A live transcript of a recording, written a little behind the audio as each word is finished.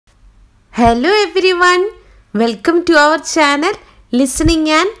Hello everyone, welcome to our channel Listening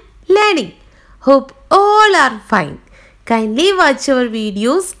and Learning. Hope all are fine. Kindly watch our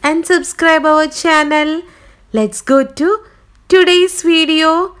videos and subscribe our channel. Let's go to today's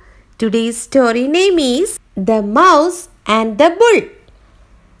video. Today's story name is The Mouse and the Bull.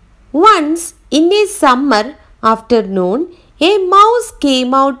 Once in a summer afternoon, a mouse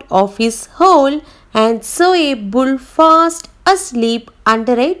came out of his hole and saw a bull fast asleep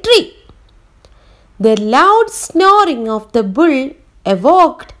under a tree. The loud snoring of the bull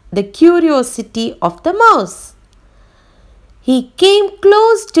evoked the curiosity of the mouse. He came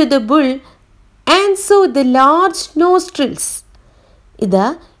close to the bull and saw the large nostrils.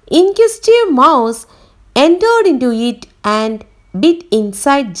 The inquisitive mouse entered into it and bit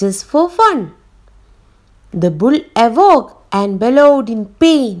inside just for fun. The bull awoke and bellowed in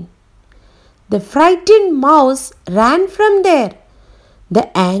pain. The frightened mouse ran from there. The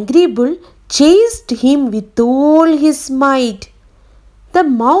angry bull chased him with all his might. The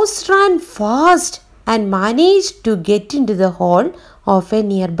mouse ran fast and managed to get into the hole of a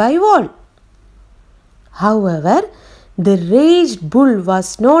nearby wall. However, the raged bull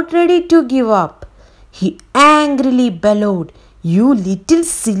was not ready to give up. He angrily bellowed, "You little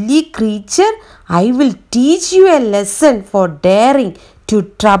silly creature, I will teach you a lesson for daring to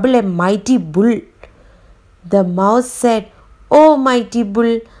trouble a mighty bull." The mouse said, "Oh mighty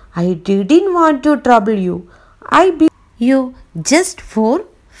bull, I didn't want to trouble you. I beat you just for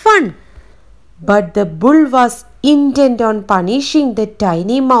fun." But the bull was intent on punishing the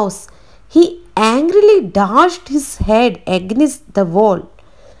tiny mouse. He angrily dashed his head against the wall.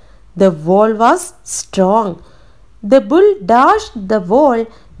 The wall was strong. The bull dashed the wall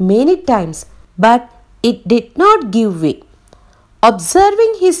many times, but it did not give way.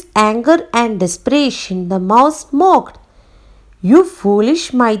 Observing his anger and desperation, the mouse mocked, "You foolish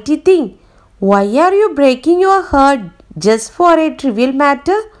mighty thing, why are you breaking your heart just for a trivial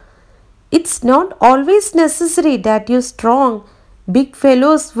matter? It's not always necessary that you strong, big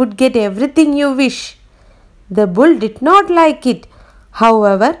fellows would get everything you wish." The bull did not like it.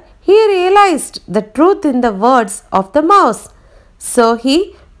 However, he realized the truth in the words of the mouse, so he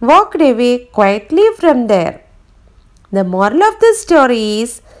walked away quietly from there. The moral of the story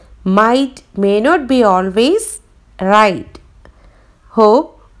is, might may not be always right. Hope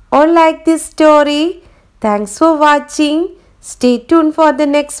all like this story. Thanks for watching. Stay tuned for the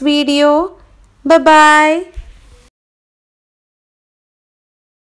next video. Bye-bye.